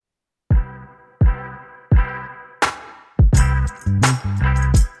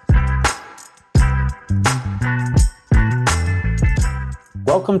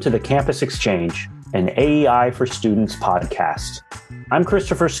Welcome to the Campus Exchange, an AEI for Students podcast. I'm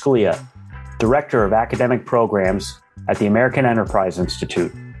Christopher Scalia, Director of Academic Programs at the American Enterprise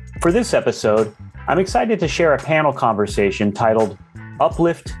Institute. For this episode, I'm excited to share a panel conversation titled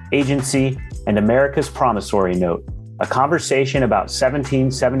Uplift, Agency, and America's Promissory Note, a conversation about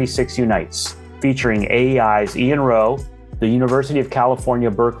 1776 Unites, featuring AEI's Ian Rowe, the University of California,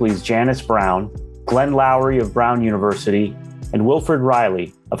 Berkeley's Janice Brown, Glenn Lowry of Brown University, and Wilfred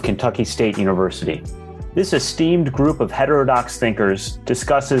Riley of Kentucky State University. This esteemed group of heterodox thinkers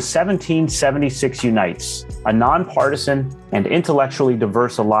discusses 1776 Unites, a nonpartisan and intellectually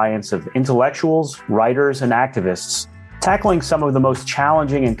diverse alliance of intellectuals, writers, and activists tackling some of the most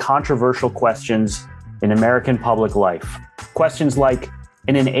challenging and controversial questions in American public life. Questions like,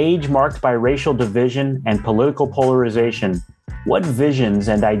 in an age marked by racial division and political polarization, what visions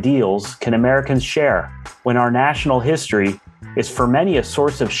and ideals can Americans share when our national history is for many a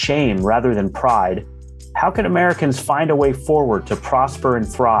source of shame rather than pride? How can Americans find a way forward to prosper and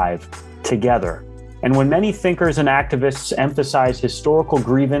thrive together? And when many thinkers and activists emphasize historical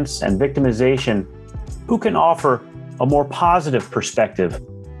grievance and victimization, who can offer a more positive perspective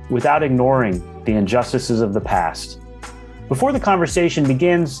without ignoring the injustices of the past? Before the conversation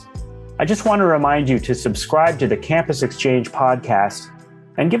begins, I just want to remind you to subscribe to the Campus Exchange podcast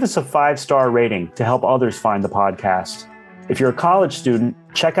and give us a 5-star rating to help others find the podcast. If you're a college student,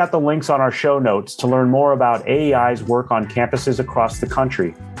 check out the links on our show notes to learn more about AEI's work on campuses across the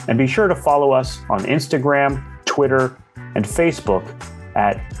country. And be sure to follow us on Instagram, Twitter, and Facebook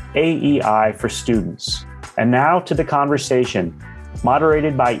at AEI for Students. And now to the conversation,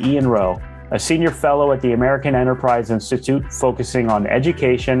 moderated by Ian Rowe, a senior fellow at the American Enterprise Institute focusing on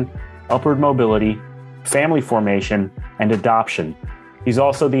education, upward mobility, family formation, and adoption. He's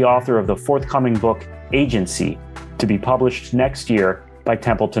also the author of the forthcoming book, Agency, to be published next year by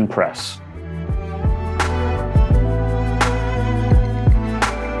Templeton Press.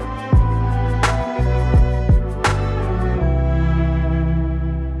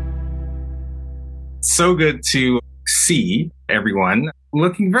 So good to see everyone.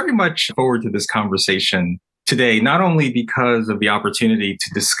 Looking very much forward to this conversation today, not only because of the opportunity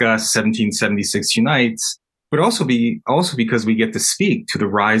to discuss 1776 Unites, but also because we get to speak to the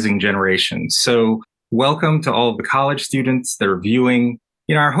rising generation. So welcome to all of the college students that are viewing.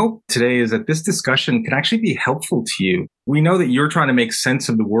 Our hope today is that this discussion can actually be helpful to you. We know that you're trying to make sense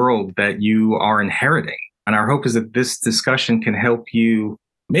of the world that you are inheriting. And our hope is that this discussion can help you,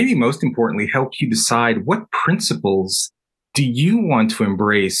 maybe most importantly, help you decide what principles do you want to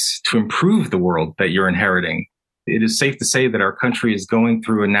embrace to improve the world that you're inheriting. It is safe to say that our country is going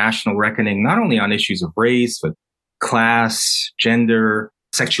through a national reckoning, not only on issues of race, but class, gender,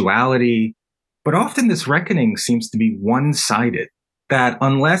 sexuality. But often this reckoning seems to be one-sided, that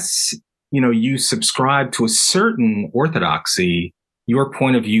unless, you subscribe to a certain orthodoxy, your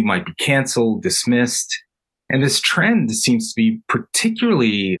point of view might be canceled, dismissed. And this trend seems to be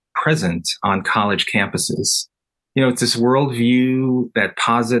particularly present on college campuses. It's this worldview that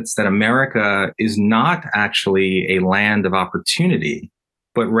posits that America is not actually a land of opportunity,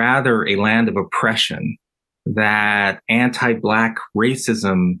 but rather a land of oppression, that anti-Black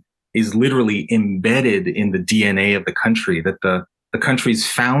racism is literally embedded in the DNA of the country, that the country's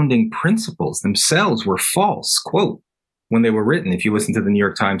founding principles themselves were false, quote, when they were written. If you listen to the New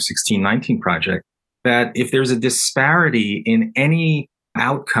York Times 1619 Project, that if there's a disparity in any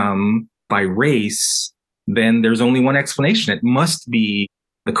outcome by race, then there's only one explanation. It must be,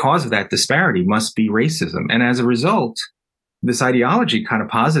 the cause of that disparity must be racism. And as a result, this ideology kind of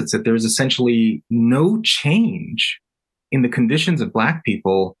posits that there's essentially no change in the conditions of Black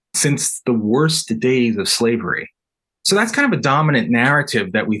people since the worst days of slavery. So that's kind of a dominant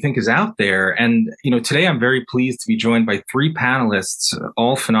narrative that we think is out there. And, today I'm very pleased to be joined by 3 panelists,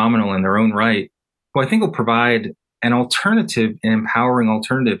 all phenomenal in their own right, who I think will provide an alternative, an empowering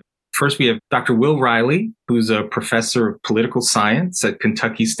alternative. First, we have Dr. Will Riley, who's a professor of political science at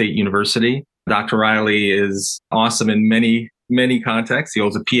Kentucky State University. Dr. Riley is awesome in many, many contexts. He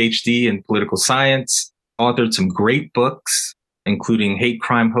holds a PhD in political science, authored some great books, including Hate,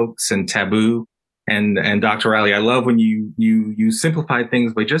 Crime, Hoax, and Taboo. And Dr. Riley, I love when you simplify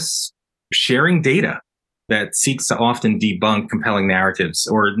things by just sharing data that seeks to often debunk compelling narratives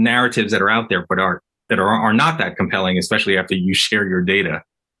or narratives that are out there, but are not that compelling, especially after you share your data.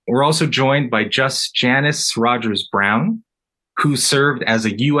 We're also joined by Janice Rogers Brown, who served as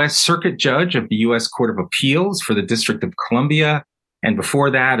a U.S. Circuit Judge of the U.S. Court of Appeals for the District of Columbia, and before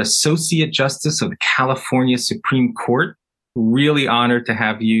that, Associate Justice of the California Supreme Court. Really honored to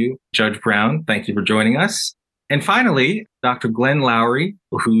have you, Judge Brown. Thank you for joining us. And finally, Dr. Glenn Loury,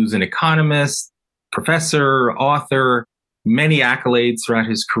 who's an economist, professor, author, many accolades throughout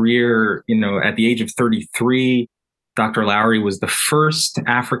his career. At the age of 33, Dr. Loury was the first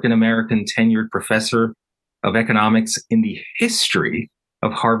African-American tenured professor of economics in the history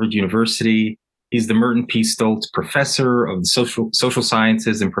of Harvard University. He's the Merton P. Stoltz Professor of the Social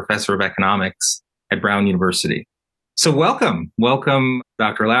Sciences and Professor of Economics at Brown University. So welcome,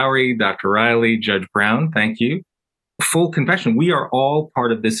 Dr. Loury, Dr. Riley, Judge Brown. Thank you. Full confession, we are all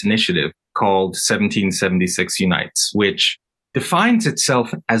part of this initiative called 1776 Unites, which defines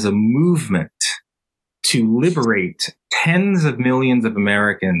itself as a movement to liberate tens of millions of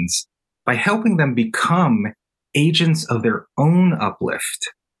Americans by helping them become agents of their own uplift,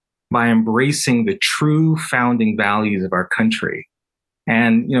 by embracing the true founding values of our country.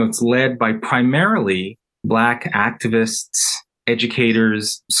 And, it's led by primarily Black activists,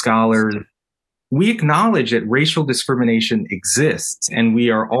 educators, scholars. We acknowledge that racial discrimination exists, and we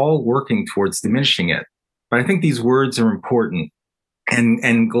are all working towards diminishing it. But I think these words are important.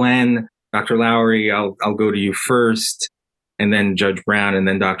 And Glenn, Dr. Loury, I'll go to you first, and then Judge Brown, and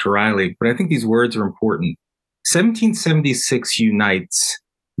then Dr. Riley. But I think these words are important. 1776 Unites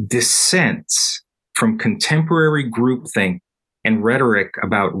dissents from contemporary groupthink and rhetoric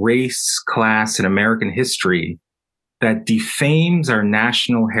about race, class, and American history that defames our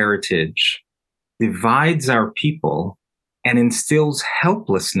national heritage, divides our people, and instills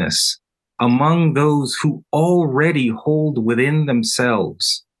helplessness among those who already hold within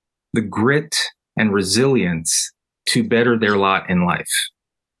themselves the grit and resilience to better their lot in life.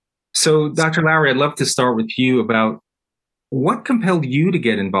 So, Dr. Loury, I'd love to start with you about what compelled you to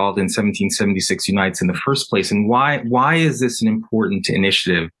get involved in 1776 Unites in the first place, and why is this an important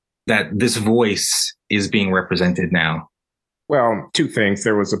initiative that this voice is being represented now? Well, two things.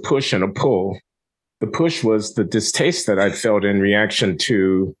 There was a push and a pull. The push was the distaste that I felt in reaction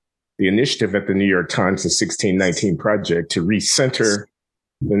to the initiative at the New York Times, the 1619 Project, to recenter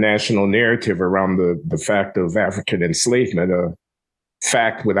the national narrative around the fact of African enslavement, a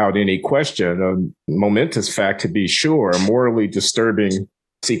fact without any question, a momentous fact to be sure, a morally disturbing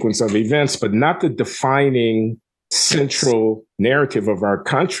sequence of events, but not the defining central narrative of our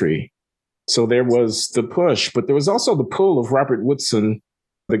country. So there was the push, but there was also the pull of Robert Woodson,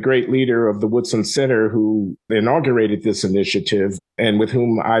 the great leader of the Woodson Center, who inaugurated this initiative and with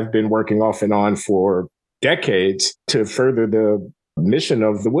whom I've been working off and on for decades to further the mission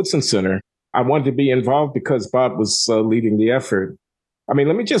of the Woodson Center. I wanted to be involved because Bob was leading the effort. I mean,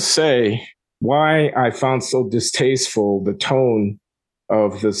 let me just say why I found so distasteful the tone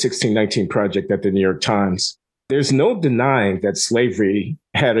of the 1619 Project at the New York Times. There's no denying that slavery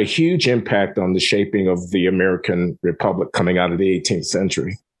had a huge impact on the shaping of the American Republic coming out of the 18th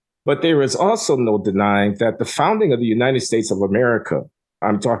century. But there is also no denying that the founding of the United States of America,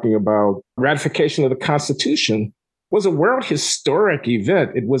 I'm talking about ratification of the Constitution, was a world historic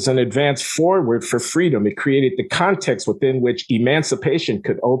event. It was an advance forward for freedom. It created the context within which emancipation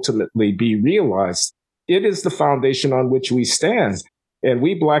could ultimately be realized. It is the foundation on which we stand. And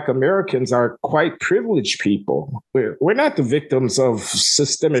we Black Americans are quite privileged people. We're not the victims of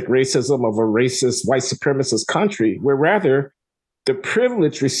systemic racism of a racist, white supremacist country. We're rather the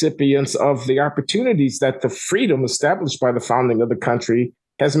privileged recipients of the opportunities that the freedom established by the founding of the country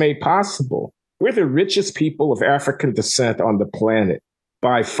has made possible. We're the richest people of African descent on the planet,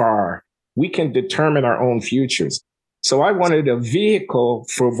 by far. We can determine our own futures. So I wanted a vehicle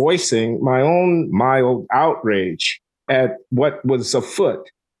for voicing my own mild outrage at what was afoot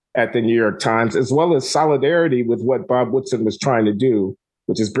at the New York Times, as well as solidarity with what Bob Woodson was trying to do,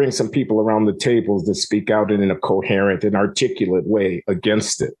 which is bring some people around the table to speak out in a coherent and articulate way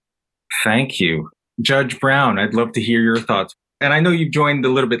against it. Thank you. Judge Brown, I'd love to hear your thoughts. And I know you joined a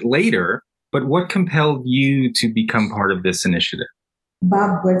little bit later, but what compelled you to become part of this initiative?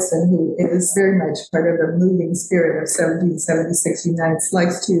 Bob Woodson, who is very much part of the moving spirit of 1776 Unites,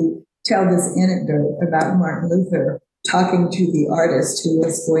 likes to tell this anecdote about Martin Luther talking to the artist who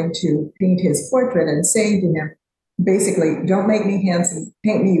was going to paint his portrait and saying to him, basically, don't make me handsome,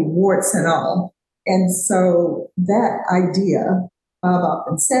 paint me warts and all. And so that idea, Bob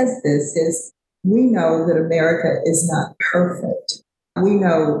often says this, is we know that America is not perfect. We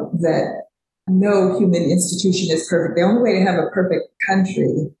know that no human institution is perfect. The only way to have a perfect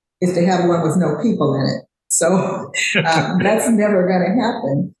country is to have one with no people in it. So that's never going to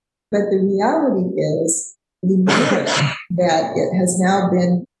happen. But the reality is the narrative that it has now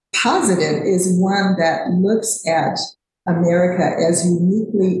been positive is one that looks at America as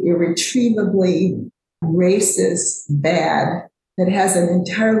uniquely, irretrievably racist, bad, that has an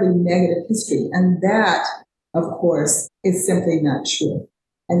entirely negative history. And that, of course, is simply not true.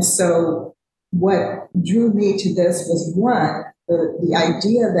 And so what drew me to this was one, the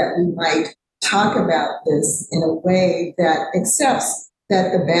idea that we might talk about this in a way that accepts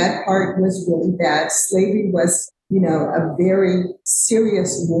that the bad part was really bad. Slavery was, a very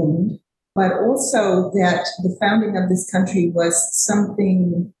serious wound, but also that the founding of this country was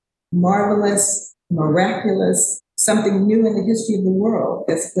something marvelous, miraculous, something new in the history of the world.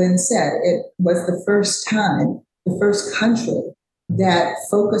 As Glenn said, it was the first time, the first country that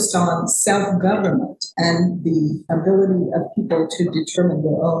focused on self-government and the ability of people to determine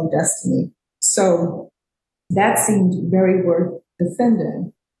their own destiny. So that seemed very worth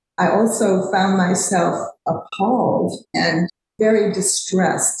defending. I also found myself appalled and very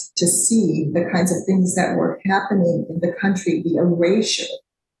distressed to see the kinds of things that were happening in the country, the erasure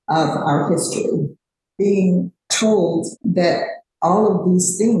of our history, being told that all of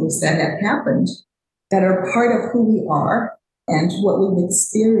these things that have happened that are part of who we are and what we've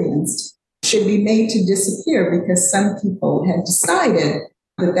experienced should be made to disappear because some people had decided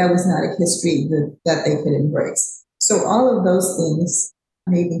that that was not a history that they could embrace. So all of those things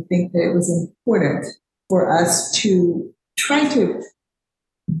made me think that it was important for us to try to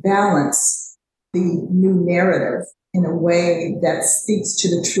balance the new narrative in a way that speaks to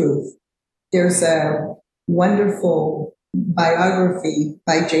the truth. There's a wonderful biography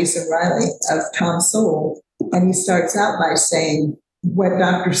by Jason Riley of Tom Sowell, and he starts out by saying, what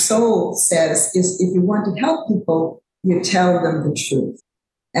Dr. Sowell says is if you want to help people, you tell them the truth.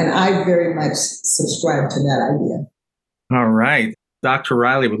 And I very much subscribe to that idea. All right. Dr.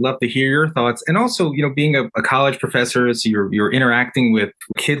 Riley, would love to hear your thoughts. And also, being a college professor, so you're interacting with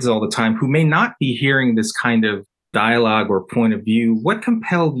kids all the time who may not be hearing this kind of dialogue or point of view. What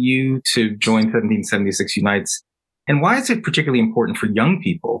compelled you to join 1776 Unites? And why is it particularly important for young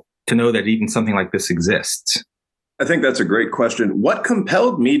people to know that even something like this exists? I think that's a great question. What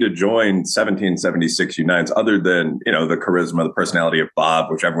compelled me to join 1776 Unites, other than, the charisma, the personality of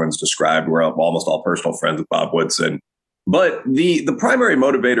Bob, which everyone's described, we're almost all personal friends with Bob Woodson. But the primary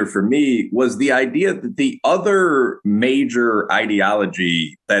motivator for me was the idea that the other major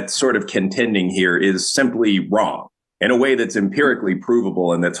ideology that's sort of contending here is simply wrong in a way that's empirically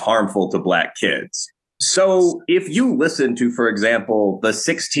provable and that's harmful to Black kids. So if you listen to, for example, the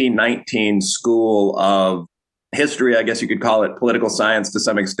 1619 school of history, I guess you could call it political science to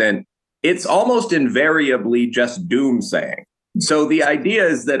some extent, it's almost invariably just doomsaying. So the idea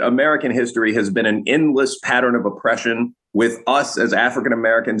is that American history has been an endless pattern of oppression, with us as African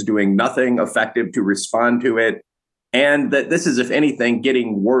Americans doing nothing effective to respond to it. And that this is, if anything,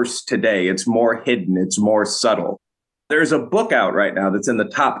 getting worse today. It's more hidden. It's more subtle. There's a book out right now that's in the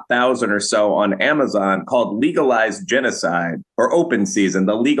top 1,000 or so on Amazon called Legalized Genocide, or Open Season,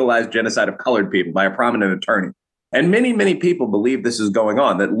 the legalized genocide of colored people, by a prominent attorney. And many, many people believe this is going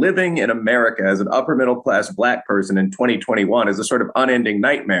on, that living in America as an upper middle class Black person in 2021 is a sort of unending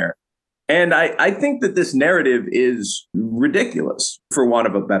nightmare. And I think that this narrative is ridiculous, for want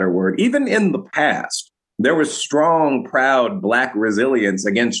of a better word. Even in the past, there was strong, proud Black resilience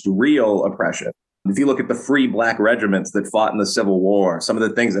against real oppression. If you look at the free Black regiments that fought in the Civil War, some of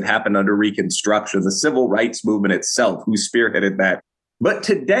the things that happened under Reconstruction, the civil rights movement itself, who spearheaded that. But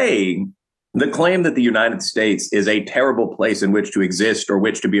today, the claim that the United States is a terrible place in which to exist or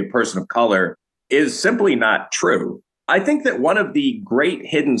which to be a person of color is simply not true. I think that one of the great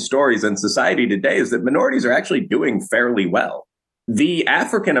hidden stories in society today is that minorities are actually doing fairly well. The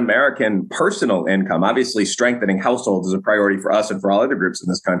African American personal income, obviously strengthening households is a priority for us and for all other groups in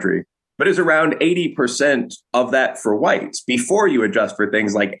this country, but is around 80% of that for whites before you adjust for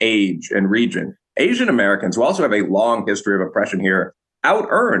things like age and region. Asian Americans, who also have a long history of oppression here,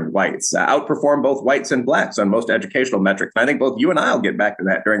 out-earn whites, outperform both whites and Blacks on most educational metrics. And I think both you and I will get back to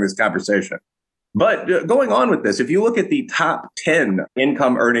that during this conversation. But going on with this, if you look at the top 10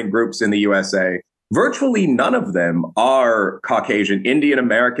 income earning groups in the USA, virtually none of them are Caucasian. Indian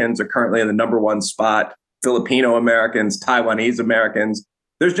Americans are currently in the number one spot. Filipino Americans, Taiwanese Americans.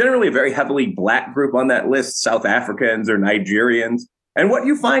 There's generally a very heavily Black group on that list, South Africans or Nigerians. And what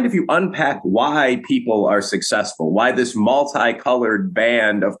you find if you unpack why people are successful, why this multicolored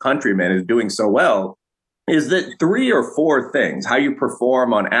band of countrymen is doing so well, is that 3 or 4 things: how you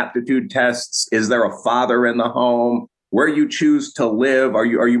perform on aptitude tests, is there a father in the home, where you choose to live, are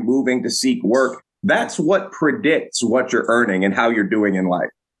you moving to seek work? That's what predicts what you're earning and how you're doing in life.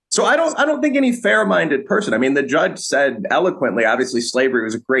 So I don't think any fair-minded person, I mean, the judge said eloquently, obviously slavery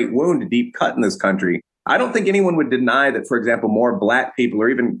was a great wound, a deep cut in this country. I don't think anyone would deny that, for example, more Black people, or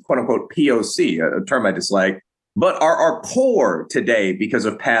even quote unquote POC, a term I dislike, but are poor today because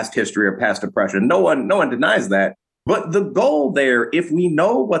of past history or past oppression. No one denies that. But the goal there, if we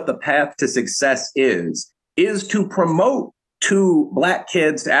know what the path to success is to promote to Black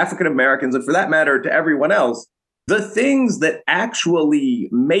kids, to African Americans, and for that matter, to everyone else, the things that actually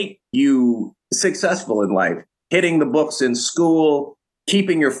make you successful in life, hitting the books in school,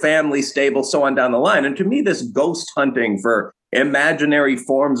 keeping your family stable, so on down the line. And to me, this ghost hunting for imaginary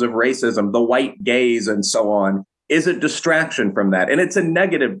forms of racism, the white gaze and so on, is a distraction from that. And it's a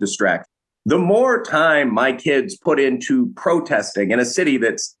negative distraction. The more time my kids put into protesting in a city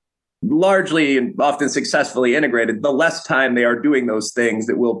that's largely and often successfully integrated, the less time they are doing those things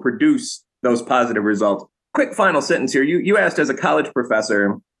that will produce those positive results. Quick final sentence here. You asked, as a college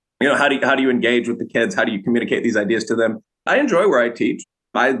professor, how do you engage with the kids? How do you communicate these ideas to them? I enjoy where I teach.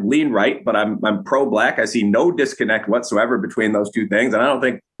 I lean right, but I'm pro-Black. I see no disconnect whatsoever between those two things. And I don't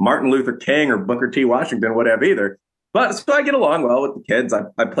think Martin Luther King or Booker T. Washington would have either. But so I get along well with the kids.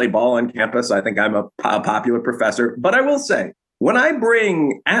 I play ball on campus. I think I'm a popular professor. But I will say, when I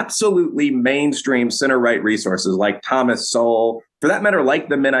bring absolutely mainstream center-right resources like Thomas Sowell, for that matter, like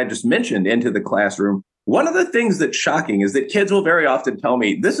the men I just mentioned, into the classroom, one of the things that's shocking is that kids will very often tell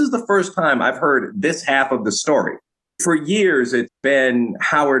me, this is the first time I've heard this half of the story. For years, it's been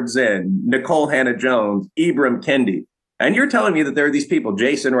Howard Zinn, Nicole Hannah-Jones, Ibram Kendi. And you're telling me that there are these people,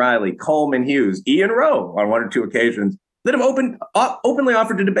 Jason Riley, Coleman Hughes, Ian Rowe on one or two occasions, that have openly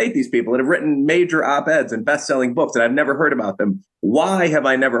offered to debate these people, that have written major op-eds and best-selling books, and I've never heard about them. Why have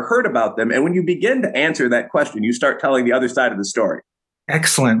I never heard about them? And when you begin to answer that question, you start telling the other side of the story.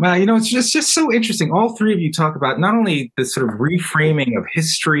 Excellent. Well, it's just so interesting. All three of you talk about not only this sort of reframing of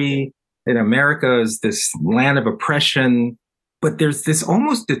history, that America is this land of oppression, but there's this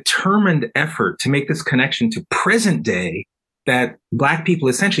almost determined effort to make this connection to present day, that Black people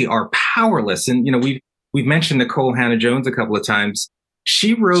essentially are powerless. And, we've mentioned Nicole Hannah-Jones a couple of times.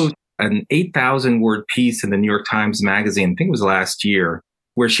 She wrote an 8,000 word piece in the New York Times Magazine, I think it was last year,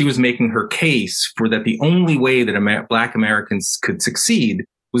 where she was making her case for that the only way that Black Americans could succeed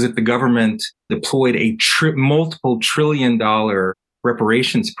was if the government deployed a multiple $trillion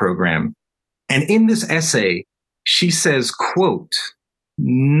reparations program. And in this essay, she says, quote,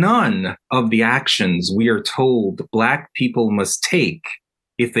 "None of the actions we are told Black people must take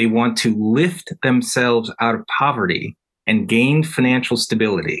if they want to lift themselves out of poverty and gain financial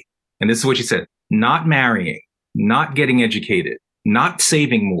stability." And this is what she said: not marrying, not getting educated, not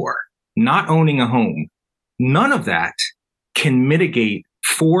saving more, not owning a home. None of that can mitigate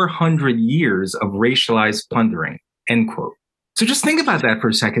 400 years of racialized plundering, end quote. So just think about that for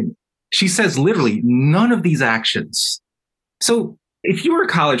a second. She says literally none of these actions. So if you were a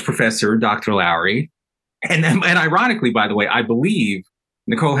college professor, Dr. Lowry, and ironically, by the way, I believe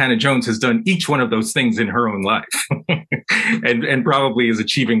Nicole Hannah-Jones has done each one of those things in her own life and probably is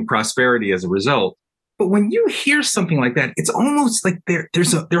achieving prosperity as a result. But when you hear something like that, it's almost like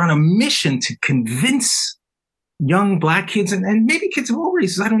they're on a mission to convince young Black kids and maybe kids of all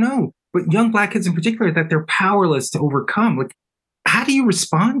races, I don't know, but young Black kids in particular, that they're powerless to overcome. Like, how do you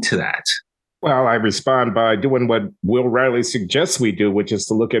respond to that? Well, I respond by doing what Will Riley suggests we do, which is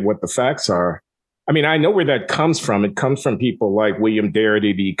to look at what the facts are. I mean, I know where that comes from. It comes from people like William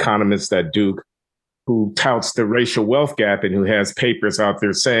Darity, the economist at Duke, who touts the racial wealth gap and who has papers out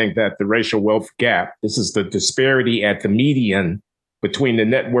there saying that the racial wealth gap, this is the disparity at the median between the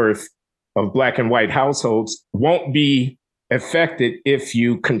net worth of Black and white households, won't be affected if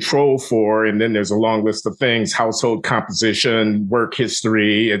you control for, and then there's a long list of things, household composition, work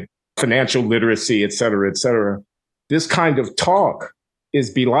history, and financial literacy, et cetera, et cetera. This kind of talk is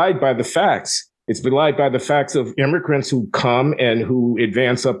belied by the facts. It's belied by the facts of immigrants who come and who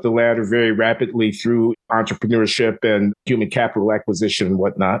advance up the ladder very rapidly through entrepreneurship and human capital acquisition and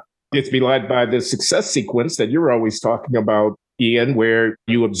whatnot. It's belied by the success sequence that you're always talking about, Ian, where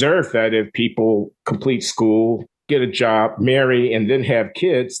you observe that if people complete school, get a job, marry, and then have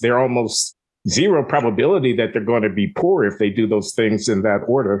kids, they're almost zero probability that they're going to be poor if they do those things in that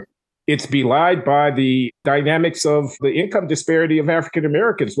order. It's belied by the dynamics of the income disparity of African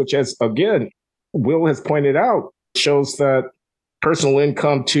Americans, which, as again, Will has pointed out, shows that personal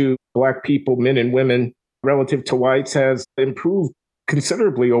income to Black people, men and women, relative to whites, has improved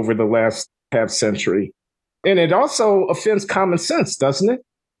considerably over the last half century. And it also offends common sense, doesn't it?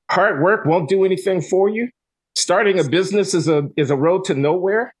 Hard work won't do anything for you. Starting a business is a road to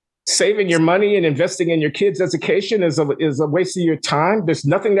nowhere. Saving your money and investing in your kids' education is a waste of your time. There's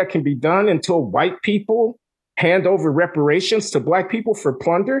nothing that can be done until white people hand over reparations to Black people for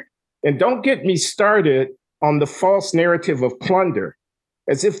plunder. And don't get me started on the false narrative of plunder,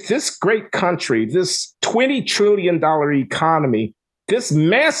 as if this great country, this $20 trillion economy, this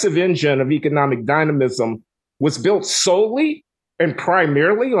massive engine of economic dynamism was built solely and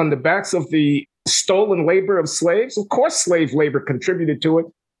primarily on the backs of the stolen labor of slaves. Of course, slave labor contributed to it.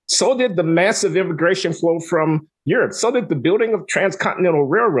 So did the massive immigration flow from Europe. So did the building of transcontinental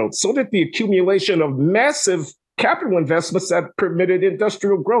railroads. So did the accumulation of massive capital investments that permitted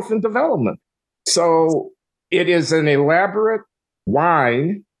industrial growth and development. So it is an elaborate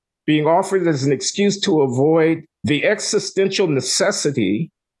wine being offered as an excuse to avoid the existential necessity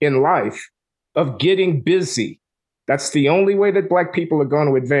in life of getting busy. That's the only way that Black people are going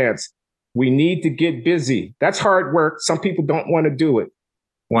to advance. We need to get busy. That's hard work. Some people don't want to do it.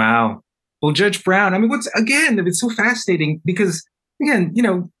 Wow. Well, Judge Brown, I mean, it's so fascinating because, again,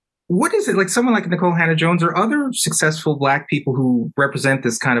 what is it like someone like Nicole Hannah-Jones or other successful Black people who represent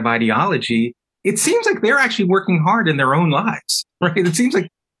this kind of ideology? It seems like they're actually working hard in their own lives, right? It seems like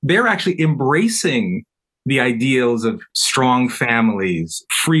they're actually embracing the ideals of strong families,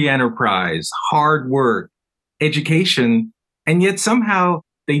 free enterprise, hard work, education, and yet somehow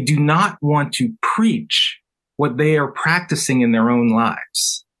they do not want to preach what they are practicing in their own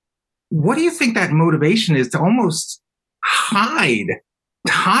lives. What do you think that motivation is to almost hide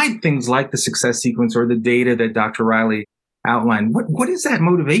things like the success sequence or the data that Dr. Riley outlined? What is that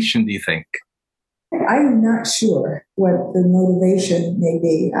motivation, do you think? I'm not sure what the motivation may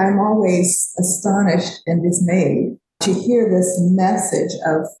be. I'm always astonished and dismayed to hear this message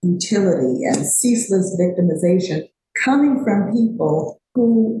of futility and ceaseless victimization coming from people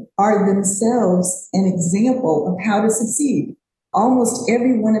who are themselves an example of how to succeed. Almost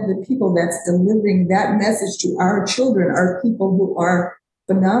every one of the people that's delivering that message to our children are people who are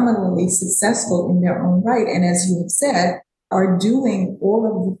phenomenally successful in their own right. And as you have said, are doing all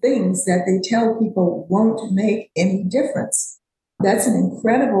of the things that they tell people won't make any difference. That's an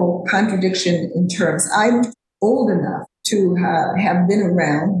incredible contradiction in terms. I'm old enough to have been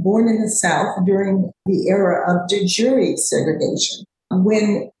around, born in the South during the era of de jure segregation,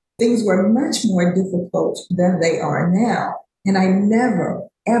 when things were much more difficult than they are now. And I never,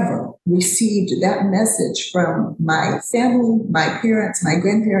 ever received that message from my family, my parents, my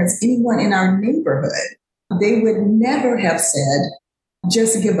grandparents, anyone in our neighborhood. They would never have said,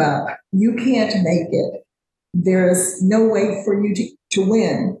 just give up. You can't make it. There's no way for you to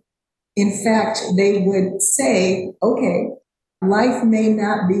win. In fact, they would say, okay, life may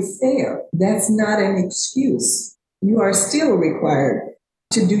not be fair. That's not an excuse. You are still required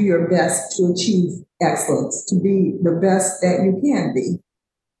to do your best to achieve excellence, to be the best that you can be.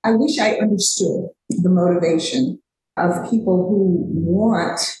 I wish I understood the motivation of people who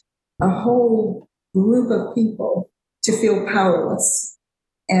want a whole group of people to feel powerless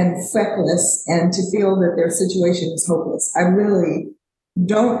and feckless and to feel that their situation is hopeless. I really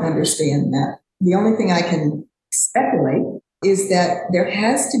don't understand that. The only thing I can speculate is that there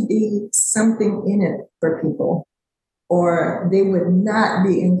has to be something in it for people, or they would not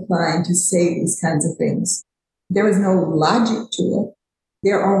be inclined to say these kinds of things. There is no logic to it.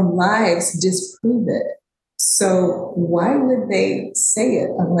 Their own lives disprove it. So why would they say it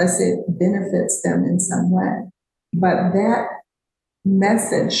unless it benefits them in some way? But that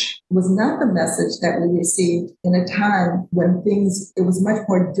message was not the message that we received in a time when it was much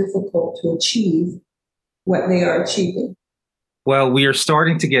more difficult to achieve what they are achieving. Well, we are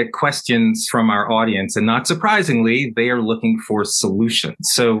starting to get questions from our audience, and not surprisingly, they are looking for solutions.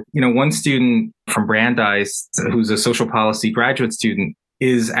 So, one student from Brandeis, who's a social policy graduate student,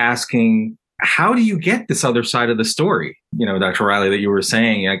 is asking, how do you get this other side of the story? Dr. Riley, that you were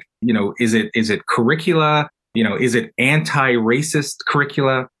saying, is it curricula? Is it anti-racist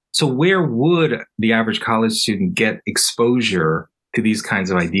curricula? So where would the average college student get exposure to these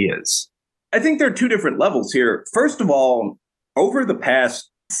kinds of ideas? I think there are two different levels here. First of all, over the past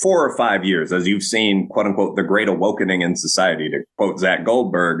 4 or 5 years, as you've seen, quote unquote, the great awakening in society, to quote Zach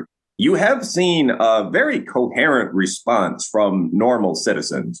Goldberg, you have seen a very coherent response from normal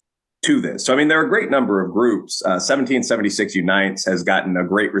citizens to this. So, there are a great number of groups. 1776 Unites has gotten a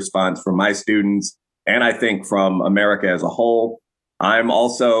great response from my students, and I think from America as a whole. I'm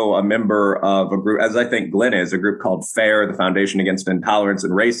also a member of a group, as I think Glenn is, a group called FAIR, the Foundation Against Intolerance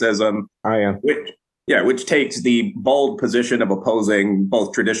and Racism. I am. Which takes the bold position of opposing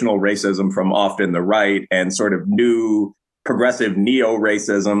both traditional racism from often the right and sort of new progressive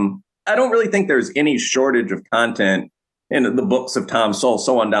neo-racism. I don't really think there's any shortage of content in the books of Tom Sowell,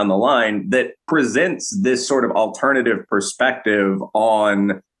 so on down the line, that presents this sort of alternative perspective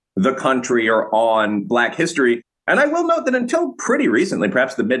on the country or on Black history. And I will note that until pretty recently,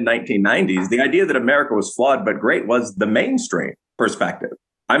 perhaps the mid-1990s, the idea that America was flawed but great was the mainstream perspective.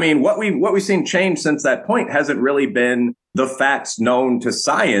 I mean, what we've seen change since that point hasn't really been the facts known to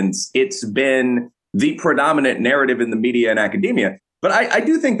science. It's been the predominant narrative in the media and academia. But I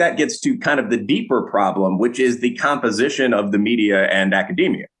do think that gets to kind of the deeper problem, which is the composition of the media and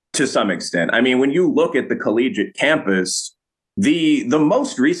academia to some extent. I mean, when you look at the collegiate campus, the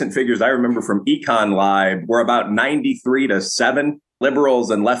most recent figures I remember from Econ Live were about 93-7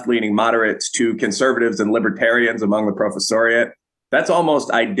 liberals and left-leaning moderates to conservatives and libertarians among the professoriate. That's almost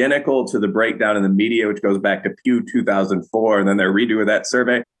identical to the breakdown in the media, which goes back to Pew 2004, and then their redo of that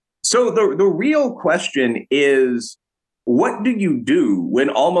survey. So the real question is, what do you do when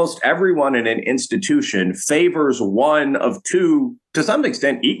almost everyone in an institution favors one of two, to some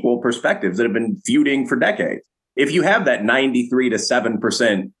extent, equal perspectives that have been feuding for decades? If you have that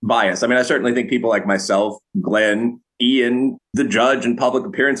 93-7% bias, I mean, I certainly think people like myself, Glenn, Ian, the judge, and public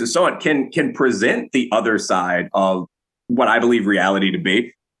appearances, so on, can present the other side of what I believe reality to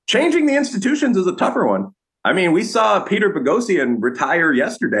be. Changing the institutions is a tougher one. I mean, we saw Peter Boghossian retire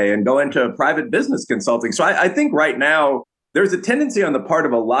yesterday and go into private business consulting. So I think right now there's a tendency on the part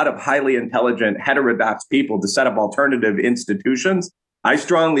of a lot of highly intelligent, heterodox people to set up alternative institutions. I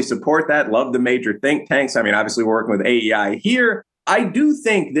strongly support that. Love the major think tanks. I mean, obviously, we're working with AEI here. I do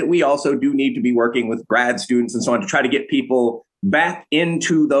think that we also do need to be working with grad students and so on to try to get people back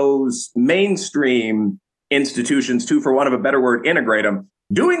into those mainstream institutions to, for want of a better word, integrate them.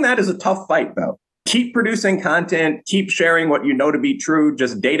 Doing that is a tough fight, though. Keep producing content, keep sharing what you know to be true.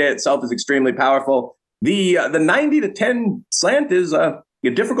 Just data itself is extremely powerful. The 90-10 slant is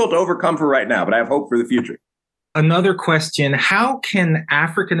difficult to overcome for right now, but I have hope for the future. Another question, how can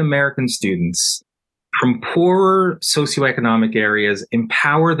African-American students from poorer socioeconomic areas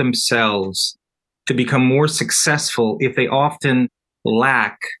empower themselves to become more successful if they often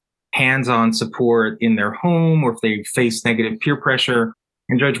lack hands-on support in their home or if they face negative peer pressure?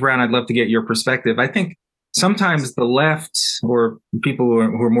 And Judge Brown, I'd love to get your perspective. I think sometimes the left or people who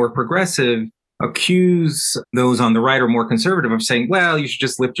are more progressive accuse those on the right or more conservative of saying, well, you should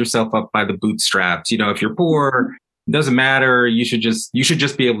just lift yourself up by the bootstraps. You know, if you're poor, it doesn't matter. You should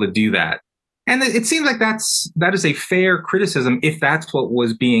just be able to do that. And it seems like that is a fair criticism if that's what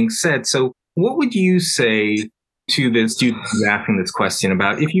was being said. So what would you say to the student who's asking this question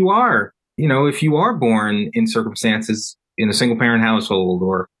about if you are born in circumstances in a single parent household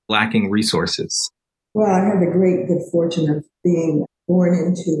or lacking resources? Well, I had the great good fortune of being born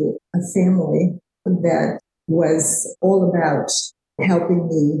into a family that was all about helping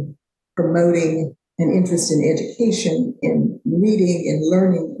me, promoting an interest in education, in reading and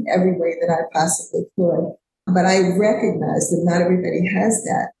learning in every way that I possibly could. But I recognize that not everybody has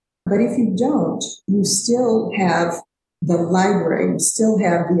that. But if you don't, you still have the library, you still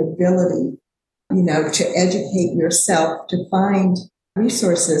have the ability, to educate yourself, to find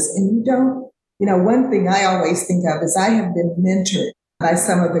resources. And you don't, one thing I always think of is I have been mentored by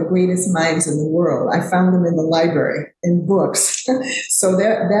some of the greatest minds in the world. I found them in the library, in books. So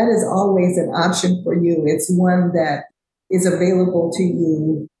that is always an option for you. It's one that is available to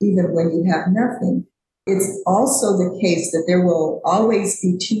you even when you have nothing. It's also the case that there will always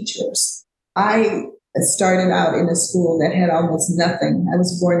be teachers. I started out in a school that had almost nothing. I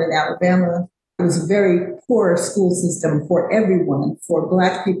was born in Alabama. It was a very poor school system for everyone. For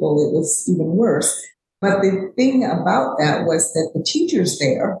Black people, it was even worse. But the thing about that was that the teachers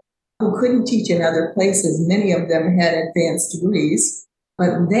there who couldn't teach in other places, many of them had advanced degrees,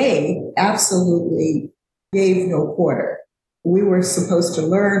 but they absolutely gave no quarter. We were supposed to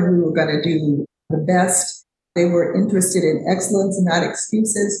learn. We were going to do the best. They were interested in excellence, not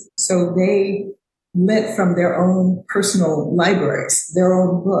excuses. So they lit from their own personal libraries, their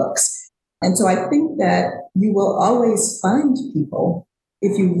own books. And so I think that you will always find people,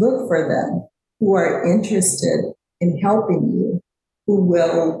 if you look for them, who are interested in helping you, who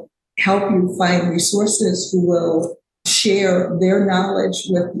will help you find resources, who will share their knowledge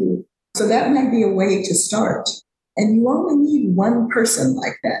with you. So that might be a way to start. And you only need one person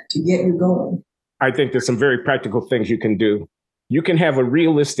like that to get you going. I think there's some very practical things you can do. You can have a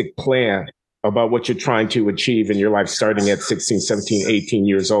realistic plan about what you're trying to achieve in your life starting at 16, 17, 18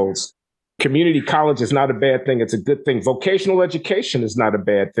 years old. Community college is not a bad thing. It's a good thing. Vocational education is not a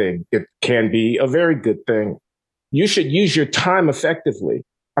bad thing. It can be a very good thing. You should use your time effectively.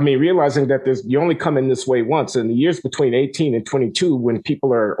 I mean, realizing that you only come in this way once, and the years between 18 and 22, when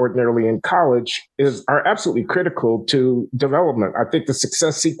people are ordinarily in college, are absolutely critical to development. I think the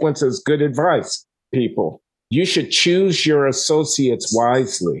success sequence is good advice, people. You should choose your associates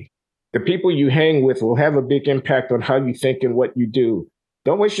wisely. The people you hang with will have a big impact on how you think and what you do.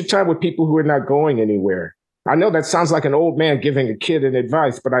 Don't waste your time with people who are not going anywhere. I know that sounds like an old man giving a kid an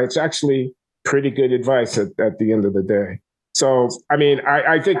advice, but it's actually pretty good advice at the end of the day. So, I mean,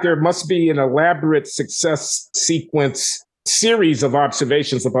 I think there must be an elaborate success sequence series of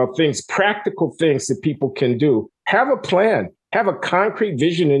observations about things, practical things that people can do. Have a plan. Have a concrete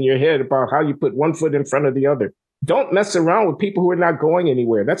vision in your head about how you put one foot in front of the other. Don't mess around with people who are not going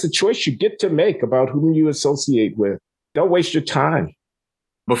anywhere. That's a choice you get to make about whom you associate with. Don't waste your time.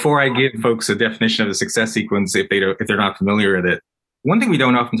 Before I give folks a definition of the success sequence, if they're not familiar with it, one thing we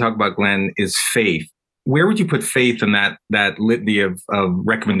don't often talk about, Glenn, is faith. Where would you put faith in that litany of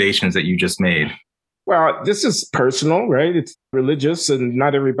recommendations that you just made? Well, this is personal, right? It's religious, and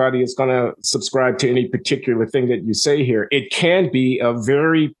not everybody is going to subscribe to any particular thing that you say here. It can be a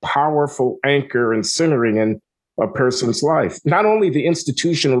very powerful anchor and centering in a person's life. Not only the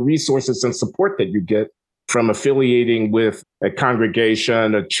institutional resources and support that you get from affiliating with a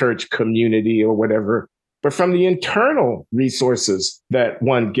congregation, a church community, or whatever, but from the internal resources that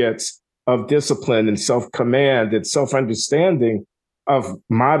one gets of discipline and self-command and self-understanding, of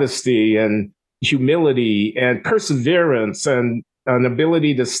modesty and humility and perseverance and an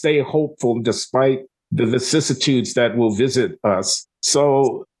ability to stay hopeful despite the vicissitudes that will visit us.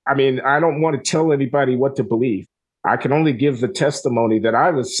 So, I mean, I don't want to tell anybody what to believe. I can only give the testimony that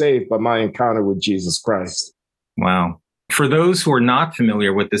I was saved by my encounter with Jesus Christ. Wow. For those who are not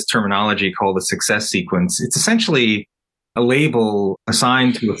familiar with this terminology called the success sequence, it's essentially a label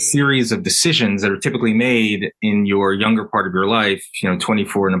assigned to a series of decisions that are typically made in your younger part of your life,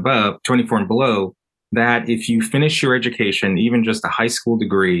 24 and below, that if you finish your education, even just a high school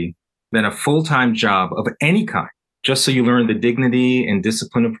degree, then a full-time job of any kind, just so you learn the dignity and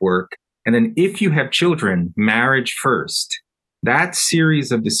discipline of work. And then if you have children, marriage first. That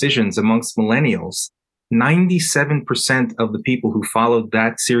series of decisions amongst millennials, 97% of the people who followed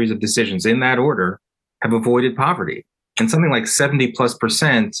that series of decisions in that order have avoided poverty. And something like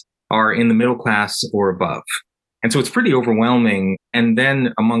 70+% are in the middle class or above. And so it's pretty overwhelming. And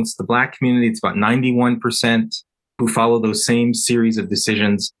then amongst the Black community, it's about 91% who follow those same series of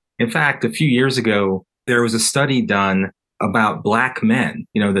decisions. In fact, a few years ago, there was a study done about Black men.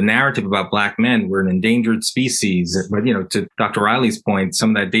 The narrative about Black men were an endangered species. But, to Dr. Riley's point,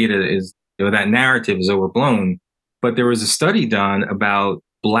 some of that data is, that narrative is overblown. But there was a study done about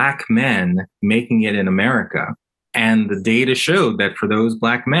Black men making it in America. And the data showed that for those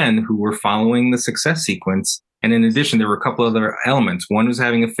Black men who were following the success sequence, and in addition, there were a couple other elements. One was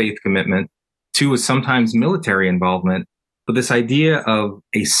having a faith commitment. Two was sometimes military involvement. But this idea of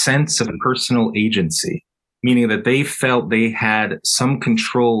a sense of personal agency, meaning that they felt they had some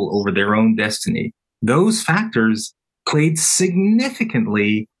control over their own destiny. Those factors played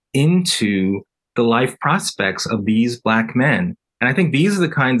significantly into the life prospects of these Black men. And I think these are the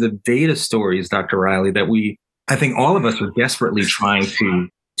kinds of data stories, Dr. Riley, that I think all of us are desperately trying to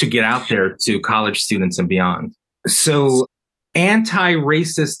get out there to college students and beyond. So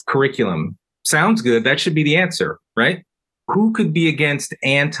anti-racist curriculum sounds good. That should be the answer, right? Who could be against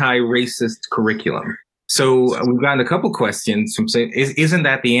anti-racist curriculum? So we've gotten a couple questions from saying, isn't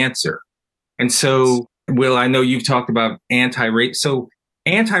that the answer? And so, Will, I know you've talked about anti-racist. So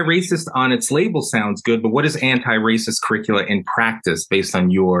anti-racist on its label sounds good, but what is anti-racist curricula in practice based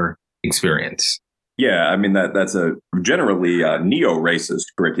on your experience? Yeah, I mean, that's a generally neo-racist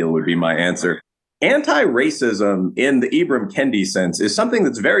curriculum would be my answer. Anti-racism in the Ibram Kendi sense is something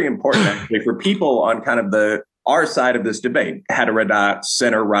that's very important actually for people on kind of our side of this debate, heterodox,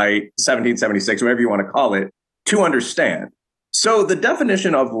 center-right, 1776, whatever you want to call it, to understand. So the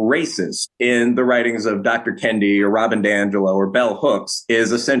definition of racist in the writings of Dr. Kendi or Robin DiAngelo or Bell Hooks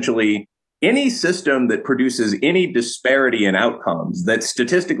is essentially any system that produces any disparity in outcomes that's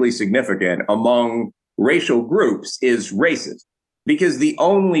statistically significant among racial groups is racist, because the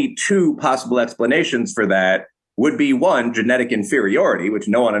only two possible explanations for that would be one, genetic inferiority, which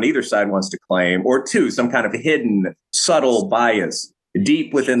no one on either side wants to claim, or two, some kind of hidden, subtle bias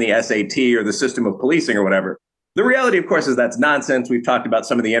deep within the SAT or the system of policing or whatever. The reality, of course, is that's nonsense. We've talked about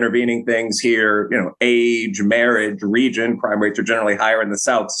some of the intervening things here, age, marriage, region, crime rates are generally higher in the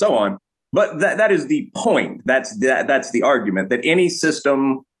South, so on. But that is the point. That's the argument, that any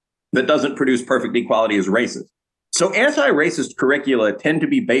system that doesn't produce perfect equality is racist. So anti-racist curricula tend to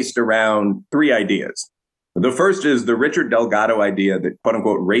be based around three ideas. The first is the Richard Delgado idea that, quote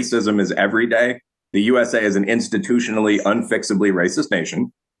unquote, racism is everyday. The USA is an institutionally unfixably racist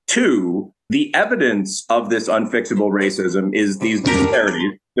nation. Two, the evidence of this unfixable racism is these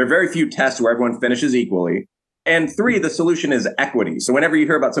disparities. There are very few tests where everyone finishes equally. And 3, the solution is equity. So whenever you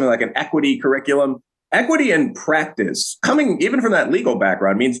hear about something like an equity curriculum, equity in practice, coming even from that legal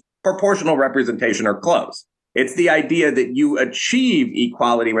background, means proportional representation or close. It's the idea that you achieve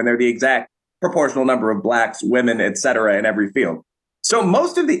equality when they're the exact proportional number of blacks, women, et cetera, in every field. So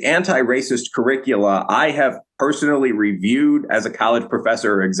most of the anti-racist curricula I have personally reviewed as a college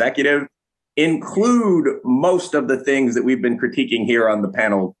professor or executive include most of the things that we've been critiquing here on the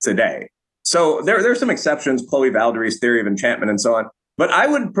panel today. So there are some exceptions, Chloe Valdery's theory of enchantment and so on. But I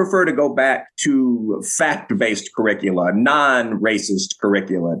would prefer to go back to fact-based curricula, non-racist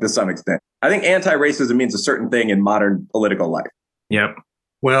curricula to some extent. I think anti-racism means a certain thing in modern political life. Yep.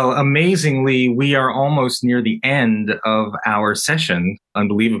 Well, amazingly, we are almost near the end of our session.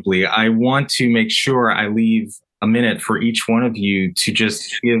 Unbelievably, I want to make sure I leave a minute for each one of you to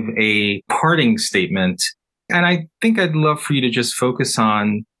just give a parting statement. And I think I'd love for you to just focus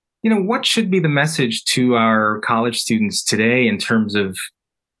on, what should be the message to our college students today in terms of,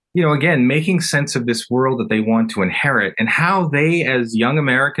 again, making sense of this world that they want to inherit and how they, as young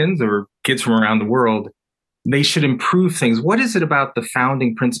Americans or kids from around the world, they should improve things. What is it about the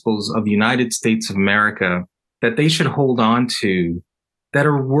founding principles of the United States of America that they should hold on to that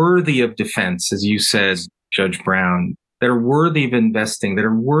are worthy of defense, as you said, Judge Brown, that are worthy of investing, that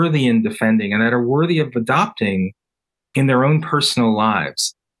are worthy in defending, and that are worthy of adopting in their own personal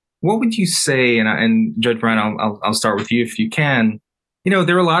lives? What would you say, and Judge Brown, I'll start with you if you can.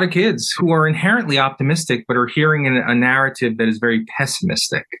 There are a lot of kids who are inherently optimistic, but are hearing a narrative that is very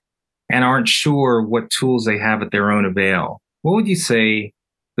pessimistic and aren't sure what tools they have at their own avail. What would you say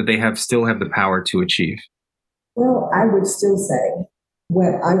that they still have the power to achieve? Well, I would still say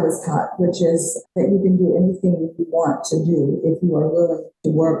what I was taught, which is that you can do anything you want to do if you are willing to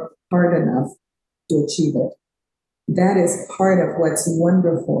work hard enough to achieve it. That is part of what's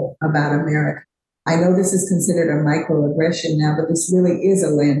wonderful about America. I know this is considered a microaggression now, but this really is a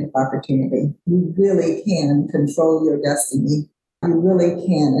land of opportunity. You really can control your destiny. You really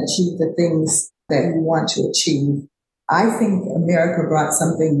can achieve the things that you want to achieve. I think America brought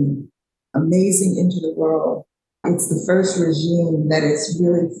something amazing into the world. It's the first regime that is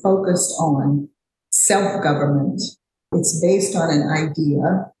really focused on self-government. It's based on an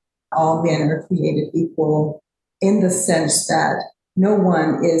idea. All men are created equal in the sense that no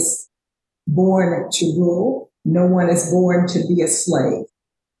one is born to rule. No one is born to be a slave.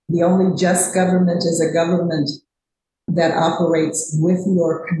 The only just government is a government that operates with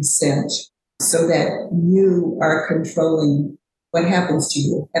your consent so that you are controlling what happens to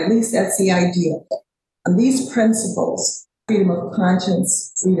you. At least that's the idea. And these principles, freedom of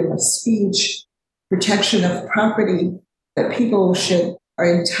conscience, freedom of speech, protection of property, that people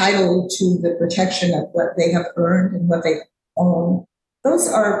are entitled to the protection of what they have earned and what they own.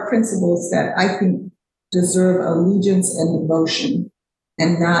 Those are principles that I think deserve allegiance and devotion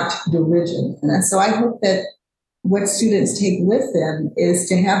and not derision. And so I hope that what students take with them is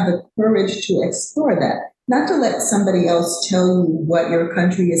to have the courage to explore that, not to let somebody else tell you what your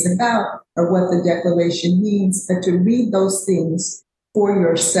country is about or what the Declaration means, but to read those things for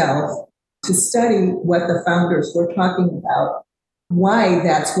yourself, to study what the founders were talking about, why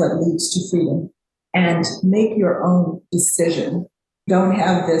that's what leads to freedom, and make your own decision. Don't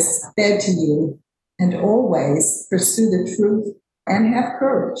have this fed to you, and always pursue the truth and have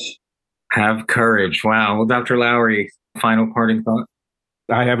courage. Have courage. Wow. Well, Dr. Lowry, final parting thought?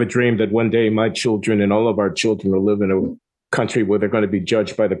 I have a dream that one day my children and all of our children will live in a country where they're going to be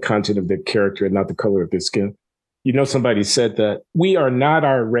judged by the content of their character and not the color of their skin. Somebody said that we are not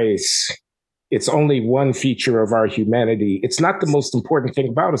our race. It's only one feature of our humanity. It's not the most important thing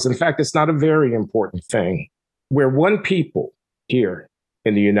about us. In fact, it's not a very important thing. We're one people here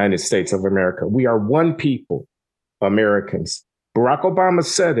in the United States of America. We are one people, Americans. Barack Obama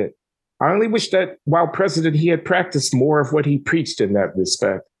said it. I only wish that while president, he had practiced more of what he preached in that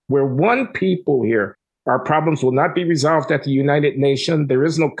respect. We're one people here. Our problems will not be resolved at the United Nations. There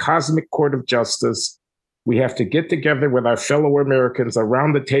is no cosmic court of justice. We have to get together with our fellow Americans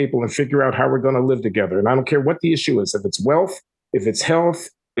around the table and figure out how we're going to live together. And I don't care what the issue is, if it's wealth, if it's health,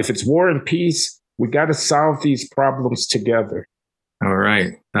 if it's war and peace, we got to solve these problems together. All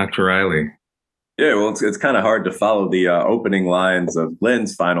right, Dr. Riley. Yeah, well, it's kind of hard to follow the opening lines of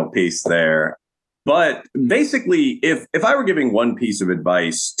Lynn's final piece there. But basically, if I were giving one piece of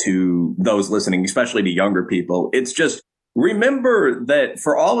advice to those listening, especially to younger people, it's just remember that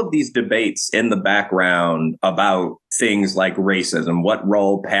for all of these debates in the background about things like racism, what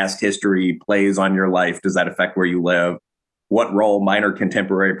role past history plays on your life, does that affect where you live? What role minor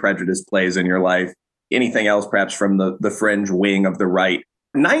contemporary prejudice plays in your life? Anything else perhaps from the fringe wing of the right?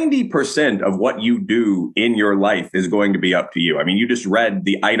 90% of what you do in your life is going to be up to you. I mean, you just read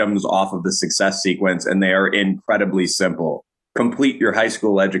the items off of the success sequence, and they are incredibly simple. Complete your high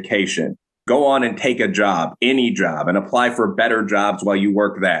school education. Go on and take a job, any job, and apply for better jobs while you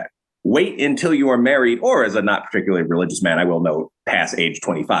work that. Wait until you are married, or as a not particularly religious man, I will note, past age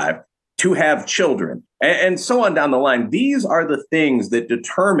 25, to have children, and so on down the line. These are the things that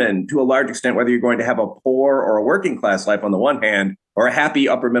determine, to a large extent, whether you're going to have a poor or a working class life on the one hand, or a happy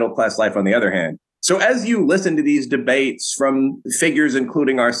upper middle class life on the other hand. So as you listen to these debates from figures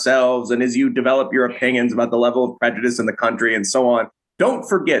including ourselves, and as you develop your opinions about the level of prejudice in the country and so on, don't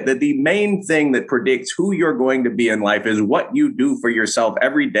forget that the main thing that predicts who you're going to be in life is what you do for yourself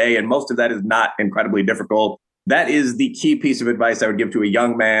every day. And most of that is not incredibly difficult. That is the key piece of advice I would give to a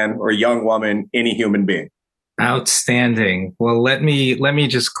young man or a young woman, any human being. Outstanding. Well, let me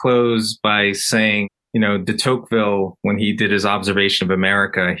just close by saying, de Tocqueville, when he did his observation of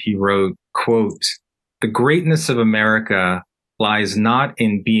America, he wrote, quote, "The greatness of America lies not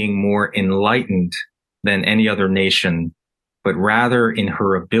in being more enlightened than any other nation, but rather in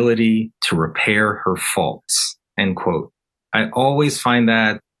her ability to repair her faults," end quote. I always find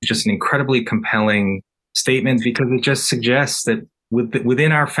that just an incredibly compelling statement, because it just suggests that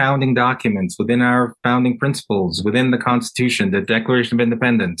within our founding documents, within our founding principles, within the Constitution, the Declaration of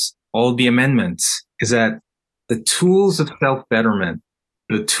Independence, all the amendments, is that the tools of self-betterment,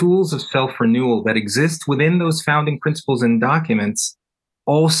 the tools of self-renewal that exist within those founding principles and documents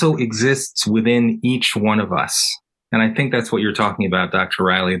also exists within each one of us. And I think that's what you're talking about, Dr.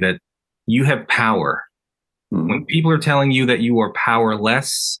 Riley, that you have power. When people are telling you that you are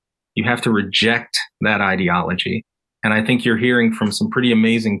powerless, you have to reject that ideology. And I think you're hearing from some pretty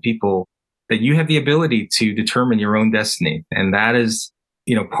amazing people that you have the ability to determine your own destiny. And that is,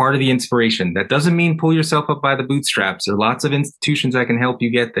 part of the inspiration. That doesn't mean pull yourself up by the bootstraps. There are lots of institutions that can help you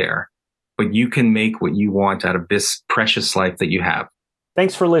get there, but you can make what you want out of this precious life that you have.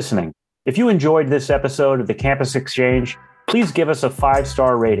 Thanks for listening. If you enjoyed this episode of the Campus Exchange, please give us a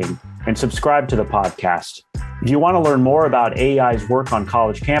 5-star rating and subscribe to the podcast. If you want to learn more about AEI's work on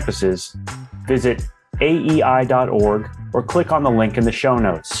college campuses, visit aei.org or click on the link in the show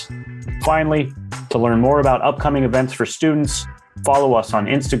notes. Finally, to learn more about upcoming events for students, follow us on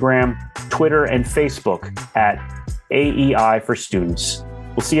Instagram, Twitter, and Facebook at AEI for Students.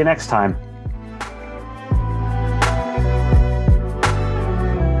 We'll see you next time.